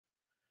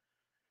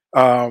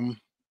Um,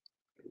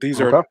 these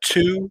are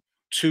Okay.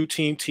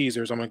 two-team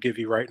teasers I'm gonna give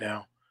you right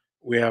now.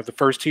 We have the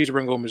first teaser, we're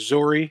gonna go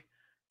Missouri.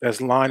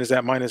 That's line is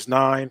at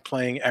 -9,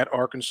 playing at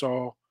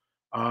Arkansas.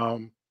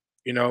 Um,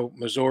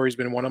 Missouri's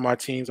been one of my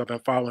teams I've been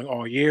following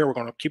all year. We're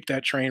gonna keep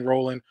that train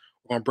rolling.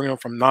 We're gonna bring them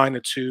from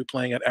 9-2,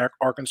 playing at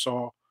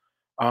Arkansas.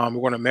 We're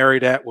going to marry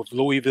that with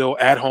Louisville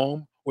at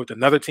home with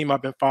another team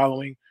I've been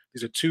following.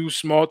 These are two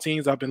small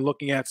teams I've been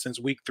looking at since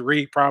week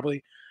 3,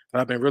 probably, that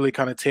I've been really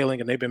kind of tailing,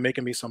 and they've been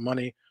making me some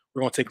money.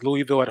 We're going to take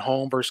Louisville at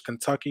home versus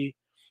Kentucky.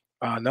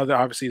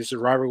 Obviously, this is a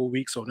rivalry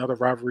week, so another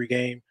rivalry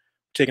game.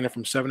 Taking it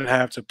from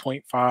 7.5 to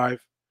point 0.5,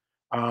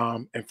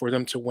 and for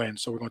them to win.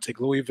 So we're going to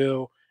take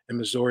Louisville and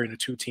Missouri in a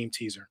two-team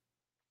teaser.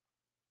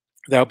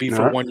 That'll be All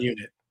for right. one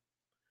unit.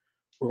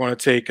 We're going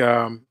to take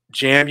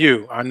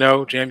JMU. I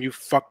know JMU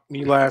fucked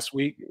me last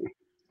week.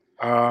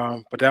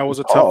 But that was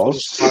a tough little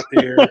Pause. spot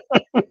there.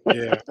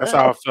 Yeah, that's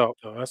how I felt,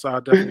 though. That's how I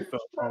definitely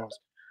felt. Pause.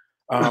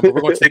 But we're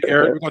gonna take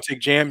Eric. We're gonna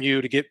take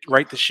JMU to get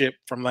right the ship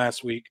from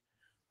last week.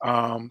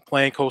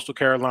 Playing Coastal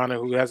Carolina,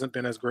 who hasn't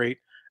been as great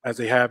as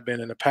they have been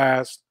in the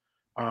past.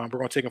 We're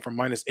gonna take them from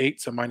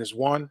 -8 to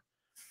 -1,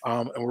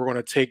 and we're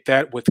gonna take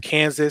that with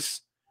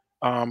Kansas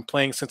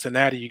playing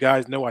Cincinnati. You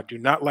guys know I do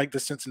not like the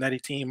Cincinnati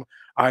team.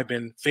 I've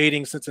been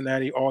fading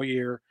Cincinnati all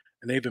year,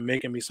 and they've been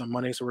making me some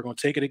money. So we're gonna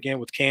take it again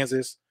with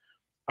Kansas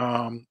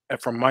from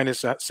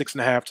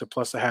 -6.5 to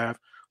 +0.5.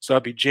 So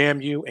that'd be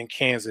JMU and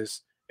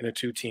Kansas in a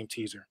two-team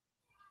teaser.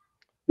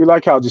 You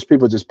like how just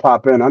people just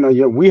pop in. I know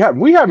we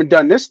haven't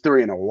done this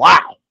 3 in a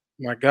while.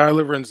 My guy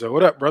Lorenzo,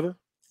 what up, brother?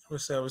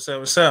 What's up? What's up?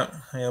 What's up?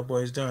 How y'all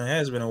boys doing? It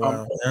has been a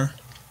while, man.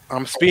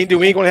 I'm speeding.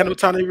 We ain't gonna have no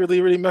time to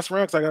really mess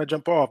around because I gotta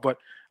jump off. But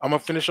I'm gonna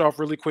finish off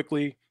really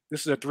quickly.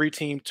 This is a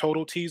three-team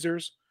total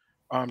teasers.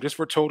 Just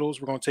for totals,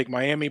 we're gonna take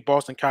Miami,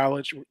 Boston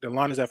College. The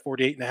line is at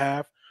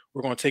 48.5.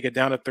 We're gonna take it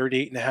down to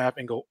 38.5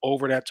 and go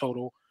over that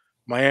total.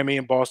 Miami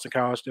and Boston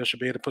College, they should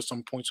be able to put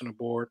some points on the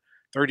board.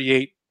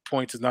 38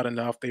 points is not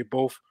enough. They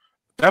both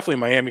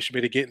definitely Miami should be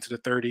able to get into the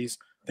 30s.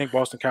 I think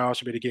Boston College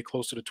should be able to get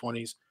close to the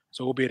 20s.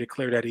 So we'll be able to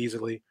clear that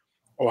easily.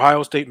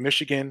 Ohio State,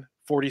 Michigan,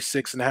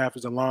 46.5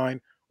 is the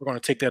line. We're going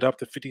to take that up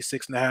to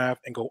 56.5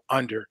 and go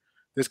under.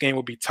 This game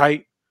will be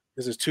tight.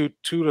 This is two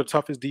of the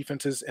toughest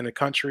defenses in the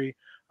country.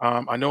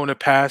 I know in the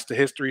past the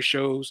history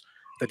shows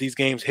that these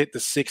games hit the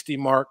 60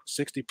 mark,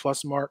 60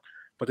 plus mark,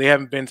 but they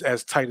haven't been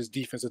as tight as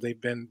defense as they've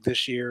been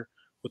this year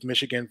with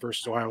Michigan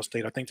versus Ohio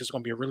State. I think this is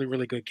going to be a really,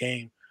 really good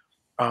game,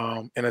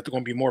 and it's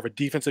going to be more of a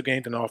defensive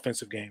game than an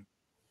offensive game.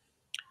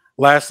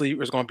 Lastly,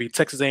 there's going to be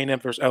Texas A&M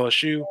versus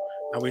LSU.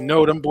 Now we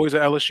know them boys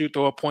at LSU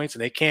throw up points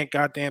and they can't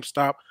goddamn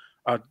stop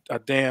a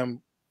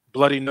damn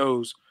bloody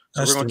nose.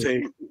 So we're going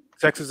to take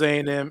Texas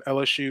A&M,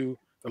 LSU.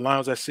 The line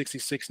was at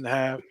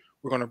 66.5.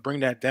 We're going to bring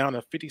that down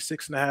to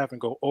 56.5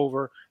 and go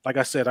over. Like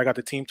I said, I got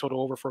the team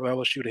total over for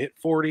LSU to hit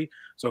 40.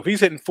 So if he's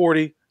hitting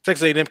 40,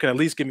 Texas A&M can at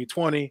least give me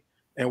 20,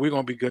 and we're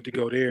going to be good to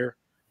go there.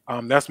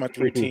 That's my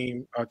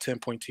three-team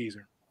 10-point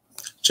teaser.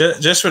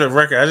 Just for the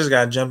record, I just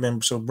got to jump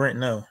in so Brent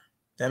know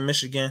that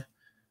Michigan.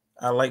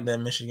 I like that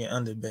Michigan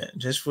under bet.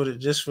 Just for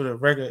the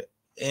record,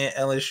 and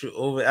LSU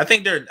over. I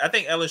think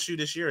LSU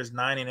this year is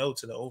 9-0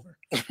 to the over.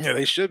 Yeah,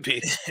 they should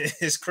be.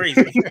 It's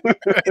crazy.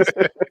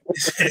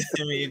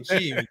 I mean,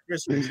 gee,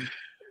 Christmas.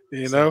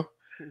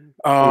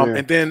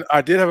 And then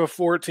I did have a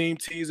 4-team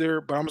teaser,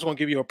 but I'm just gonna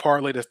give you a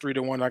parlay that's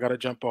 3-1. I got to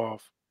jump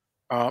off,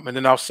 and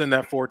then I'll send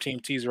that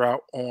 4-team teaser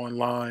out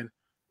online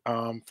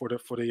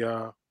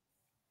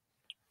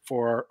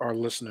for our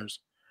listeners.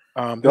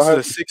 This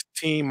is a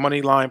 6-team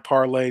money line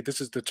parlay.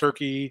 This is the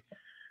Turkey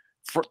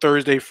for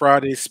Thursday,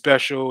 Friday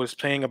special. It's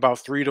paying about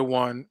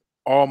 3-1,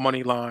 all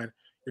money line.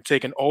 You're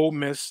taking Ole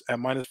Miss at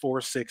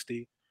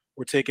 -460.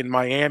 We're taking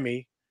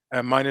Miami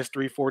at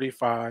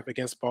 -345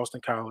 against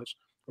Boston College.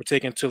 We're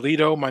taking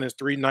Toledo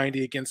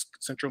 -390 against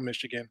Central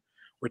Michigan.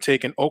 We're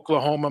taking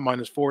Oklahoma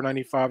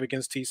 -495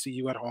 against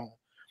TCU at home.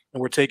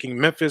 And we're taking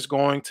Memphis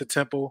going to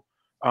Temple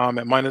at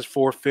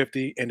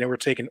 -450. And then we're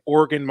taking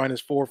Oregon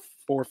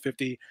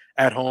 -450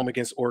 at home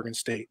against Oregon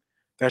State.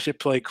 That should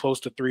play close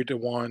to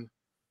 3-1.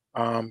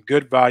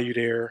 Good value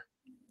there.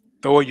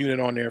 Throw a unit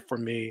on there for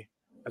me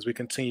as we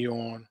continue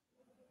on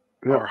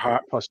our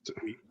hot plus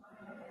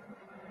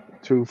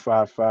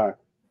 255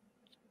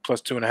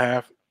 plus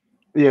 2.5.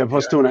 Yeah,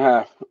 plus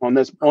 2.5 on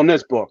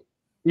this book.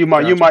 You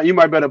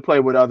might better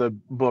play with other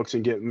books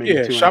and get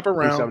me. Shop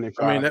around. I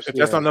mean, if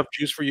that's not enough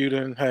juice for you,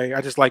 then hey,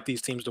 I just like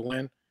these teams to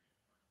win.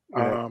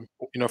 For me,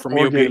 Oregon,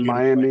 it'll be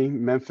Miami,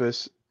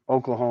 Memphis,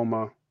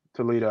 Oklahoma,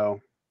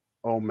 Toledo,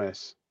 Ole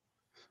Miss.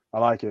 I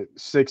like it.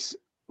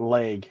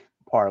 6-leg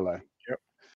parlay.